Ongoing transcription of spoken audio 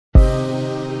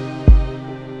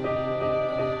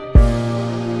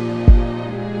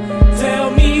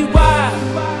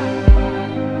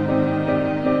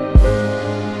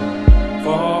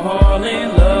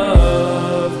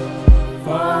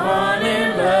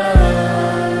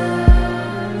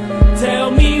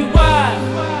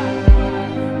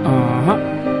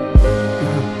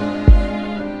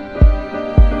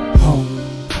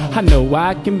know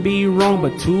I can be wrong,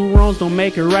 but two wrongs don't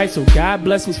make it right. So God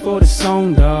bless me for the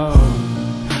song, dawg.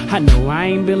 I know I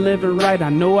ain't been living right, I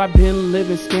know I've been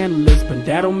living scandalous, but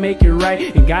that don't make it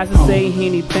right. And guys that say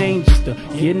anything just to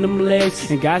get in them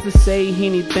legs, and guys that say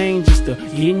anything just to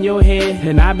get in your head.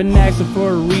 And I've been asking for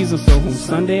a reason, so on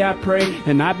Sunday I pray,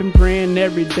 and I've been praying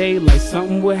every day like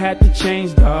something would have to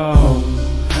change, dawg.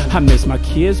 I miss my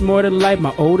kids more than life.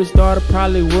 My oldest daughter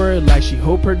probably worried like she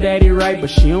hope her daddy right, but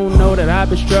she don't know that I've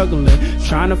been struggling,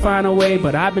 trying to find a way.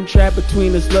 But I've been trapped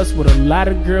between this lust with a lot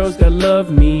of girls that love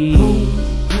me.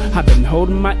 I've been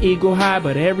holding my ego high,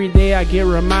 but every day I get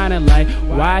reminded like,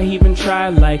 why even try,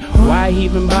 like, why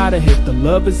even bother if the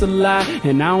love is a lie,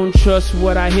 and I don't trust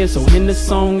what I hear. So in this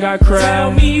song I cry.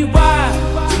 Tell me why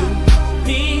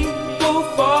do people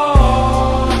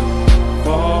fall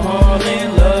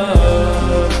in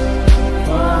love,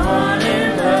 fall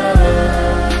in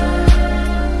love.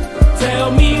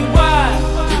 Tell me why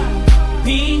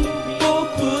do people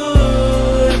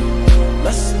put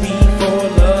lust before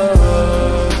love.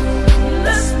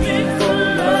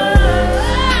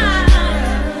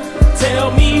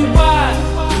 Tell me why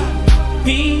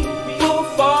people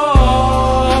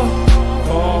fall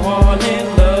in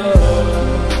love,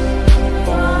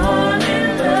 fall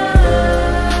in love.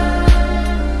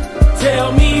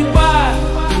 Tell me why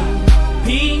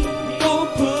people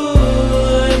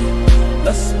put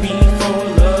lust before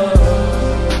love,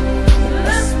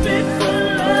 lust before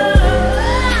love.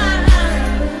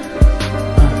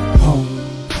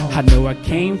 I know I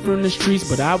came from the streets,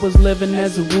 but I was living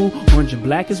as a woo. Orange and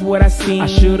black is what I seen. I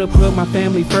should've put my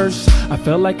family first. I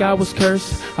felt like I was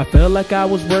cursed. I felt like I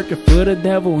was working for the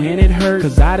devil, and it hurt.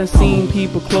 Cause I done seen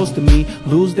people close to me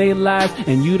lose their lives,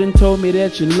 and you done told me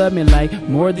that you love me like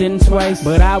more than twice.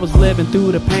 But I was living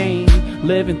through the pain,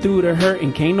 living through the hurt,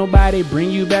 and can't nobody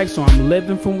bring you back, so I'm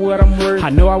living from what I'm worth. I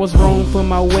know I was wrong for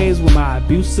my ways with my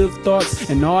abusive thoughts,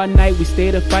 and all night we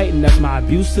stayed a fighting, that's my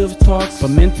abusive talks.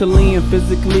 But mentally and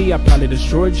physically I probably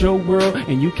destroyed your world,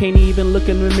 and you can't even look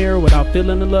in the mirror without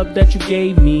feeling the love that you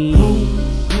gave me.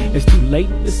 It's too late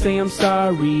to say I'm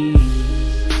sorry.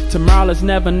 Tomorrow's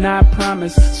never not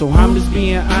promised, so I'm just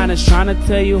being honest, trying to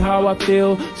tell you how I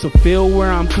feel. So feel where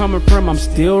I'm coming from, I'm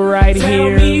still right here. Tell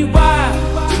me why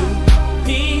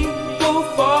people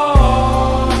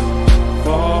fall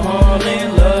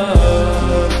in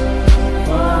love,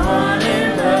 fall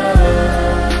in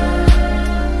love.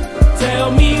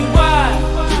 Tell me why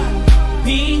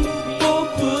people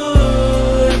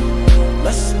put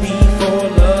lust before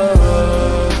love,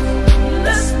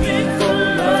 lust before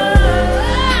love.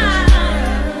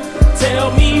 Tell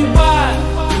me why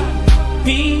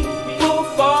people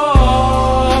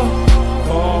fall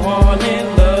in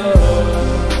love,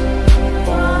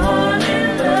 fall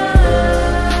in love.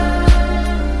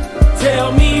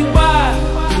 Tell me why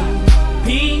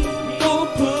people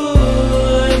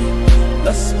put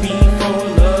lust before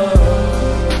love.